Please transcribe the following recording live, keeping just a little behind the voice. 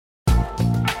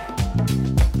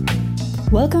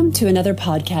Welcome to another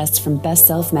podcast from Best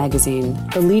Self Magazine,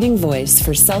 the leading voice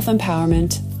for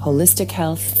self-empowerment, holistic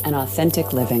health, and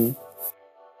authentic living.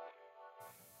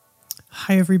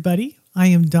 Hi, everybody. I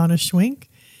am Donna Schwenk,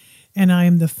 and I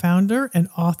am the founder and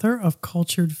author of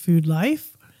Cultured Food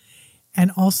Life,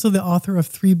 and also the author of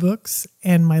 3 books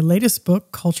and my latest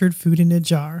book, Cultured Food in a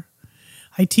Jar.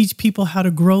 I teach people how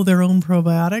to grow their own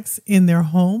probiotics in their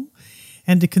home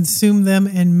and to consume them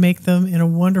and make them in a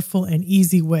wonderful and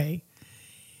easy way.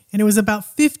 And it was about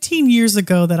 15 years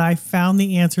ago that I found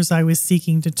the answers I was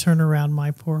seeking to turn around my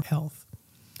poor health.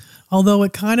 Although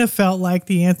it kind of felt like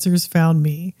the answers found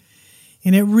me.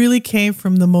 And it really came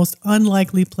from the most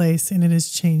unlikely place, and it has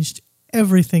changed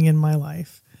everything in my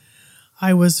life.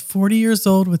 I was 40 years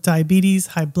old with diabetes,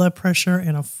 high blood pressure,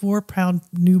 and a 4-pound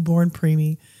newborn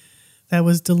preemie that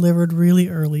was delivered really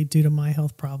early due to my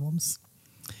health problems.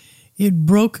 It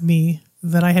broke me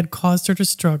that I had caused her to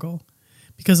struggle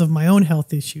because of my own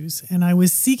health issues, and I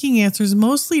was seeking answers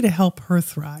mostly to help her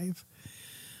thrive.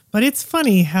 But it's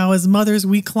funny how as mothers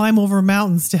we climb over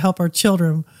mountains to help our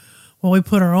children while we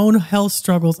put our own health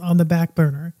struggles on the back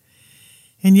burner.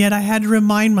 And yet I had to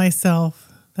remind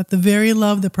myself that the very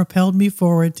love that propelled me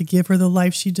forward to give her the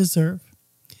life she deserved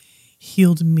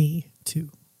healed me too.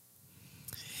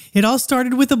 It all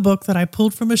started with a book that I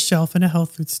pulled from a shelf in a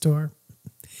health food store.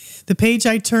 The page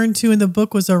I turned to in the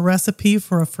book was a recipe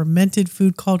for a fermented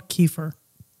food called kefir.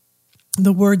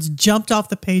 The words jumped off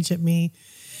the page at me,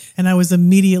 and I was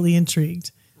immediately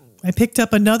intrigued. I picked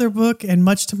up another book, and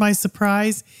much to my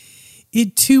surprise,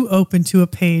 it too opened to a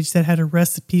page that had a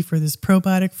recipe for this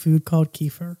probiotic food called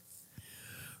kefir.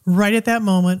 Right at that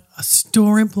moment, a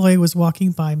store employee was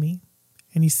walking by me,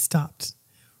 and he stopped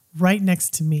right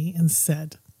next to me and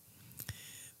said,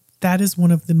 "That is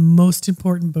one of the most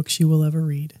important books you will ever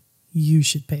read. You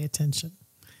should pay attention."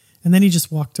 And then he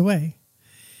just walked away.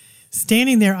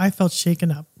 Standing there, I felt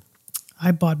shaken up.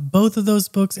 I bought both of those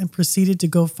books and proceeded to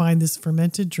go find this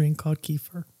fermented drink called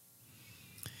kefir.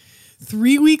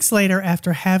 3 weeks later,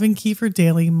 after having kefir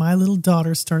daily, my little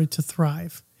daughter started to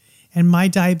thrive, and my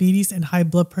diabetes and high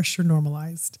blood pressure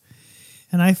normalized.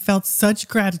 And I felt such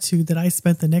gratitude that I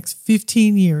spent the next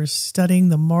 15 years studying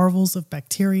the marvels of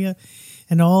bacteria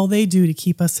and all they do to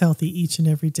keep us healthy each and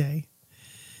every day.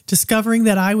 Discovering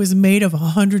that I was made of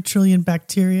 100 trillion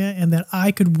bacteria and that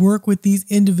I could work with these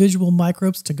individual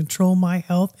microbes to control my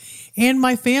health and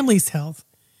my family's health,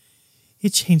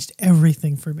 it changed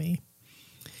everything for me.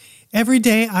 Every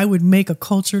day I would make a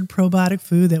cultured probiotic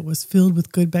food that was filled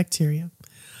with good bacteria.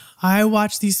 I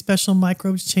watched these special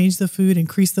microbes change the food,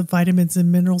 increase the vitamins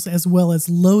and minerals, as well as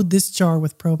load this jar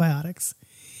with probiotics.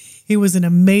 It was an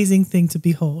amazing thing to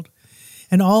behold.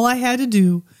 And all I had to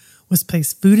do was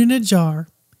place food in a jar,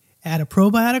 add a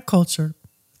probiotic culture,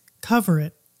 cover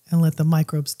it, and let the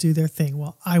microbes do their thing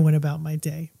while I went about my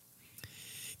day.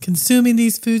 Consuming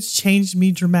these foods changed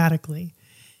me dramatically,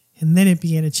 and then it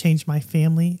began to change my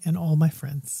family and all my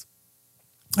friends.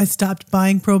 I stopped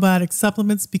buying probiotic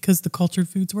supplements because the cultured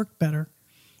foods worked better.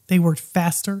 They worked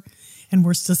faster and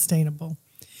were sustainable.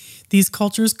 These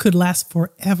cultures could last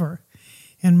forever,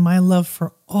 and my love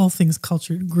for all things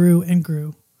cultured grew and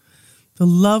grew. The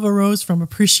love arose from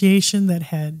appreciation that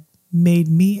had made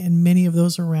me and many of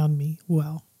those around me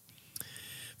well.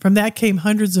 From that came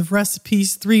hundreds of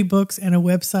recipes, 3 books, and a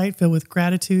website filled with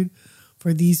gratitude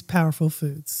for these powerful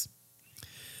foods.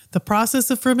 The process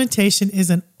of fermentation is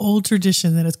an old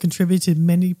tradition that has contributed to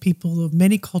many people of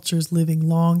many cultures living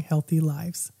long, healthy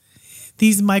lives.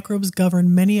 These microbes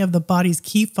govern many of the body's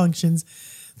key functions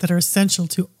that are essential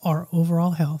to our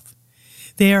overall health.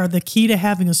 They are the key to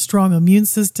having a strong immune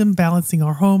system, balancing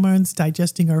our hormones,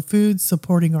 digesting our foods,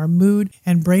 supporting our mood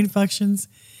and brain functions,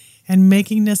 and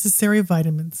making necessary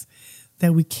vitamins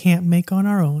that we can't make on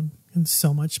our own, and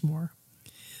so much more.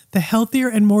 The healthier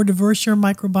and more diverse your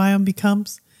microbiome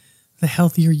becomes, the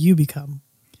healthier you become.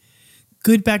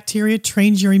 Good bacteria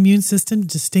trains your immune system to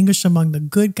distinguish among the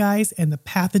good guys and the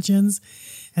pathogens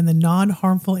and the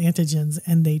non-harmful antigens,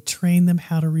 and they train them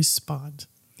how to respond.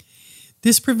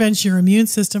 This prevents your immune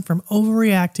system from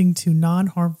overreacting to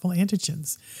non-harmful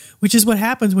antigens, which is what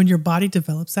happens when your body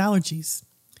develops allergies.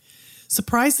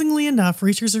 Surprisingly enough,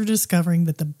 researchers are discovering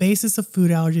that the basis of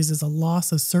food allergies is a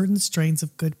loss of certain strains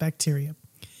of good bacteria.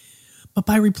 But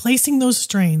by replacing those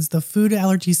strains, the food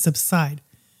allergies subside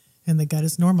and the gut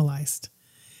is normalized.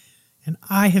 And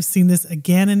I have seen this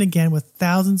again and again with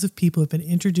thousands of people who have been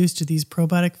introduced to these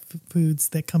probiotic foods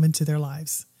that come into their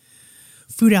lives.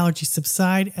 Food allergies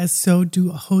subside, as so do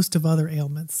a host of other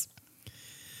ailments.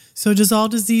 So does all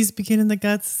disease begin in the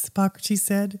guts, Hippocrates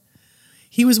said?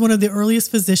 He was one of the earliest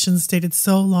physicians stated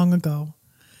so long ago.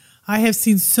 I have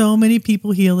seen so many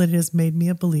people heal that it has made me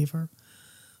a believer.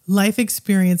 Life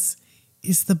experience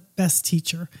is the best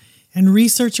teacher, and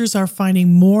researchers are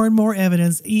finding more and more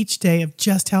evidence each day of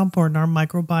just how important our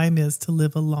microbiome is to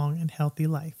live a long and healthy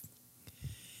life.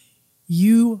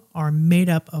 You are made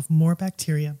up of more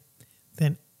bacteria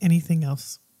than anything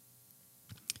else.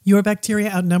 Your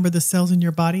bacteria outnumber the cells in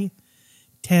your body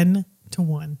 10 to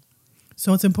 1.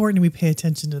 So it's important we pay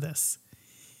attention to this.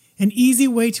 An easy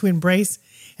way to embrace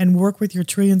and work with your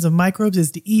trillions of microbes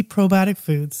is to eat probiotic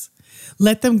foods.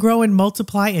 Let them grow and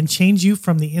multiply and change you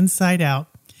from the inside out.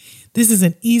 This is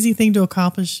an easy thing to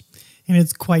accomplish, and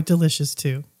it's quite delicious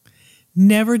too.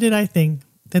 Never did I think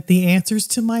that the answers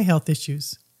to my health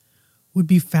issues would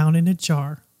be found in a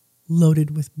jar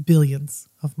loaded with billions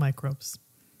of microbes.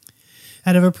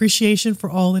 Out of appreciation for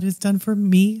all it has done for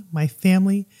me, my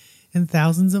family, and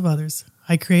thousands of others,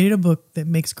 I created a book that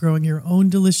makes growing your own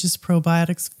delicious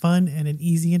probiotics fun and an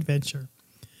easy adventure.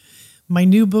 My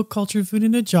new book, Cultured Food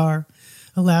in a Jar,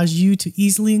 allows you to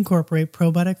easily incorporate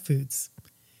probiotic foods,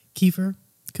 kefir,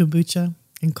 kombucha,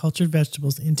 and cultured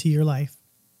vegetables into your life.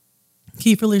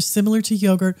 Kefir is similar to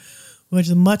yogurt, which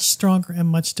is much stronger and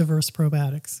much diverse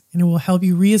probiotics, and it will help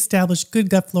you reestablish good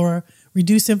gut flora,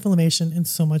 reduce inflammation, and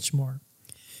so much more.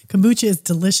 Kombucha is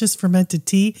delicious fermented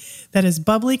tea that is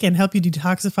bubbly and help you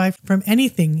detoxify from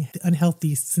anything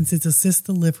unhealthy since it assists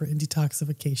the liver in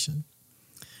detoxification.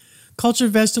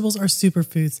 Cultured vegetables are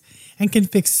superfoods and can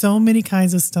fix so many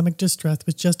kinds of stomach distress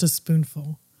with just a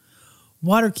spoonful.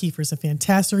 Water kefir is a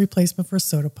fantastic replacement for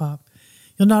soda pop.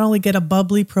 You'll not only get a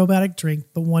bubbly probiotic drink,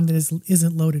 but one that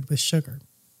isn't loaded with sugar.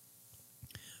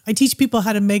 I teach people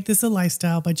how to make this a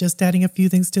lifestyle by just adding a few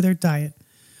things to their diet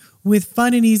with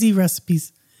fun and easy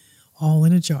recipes, all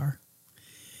in a jar.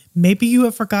 Maybe you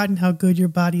have forgotten how good your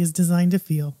body is designed to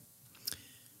feel.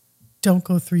 Don't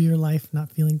go through your life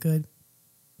not feeling good.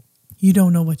 You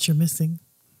don't know what you're missing.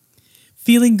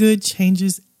 Feeling good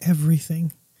changes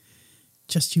everything.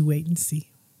 Just you wait and see.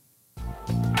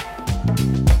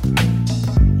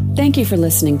 Thank you for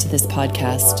listening to this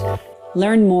podcast.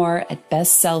 Learn more at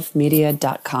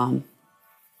bestselfmedia.com.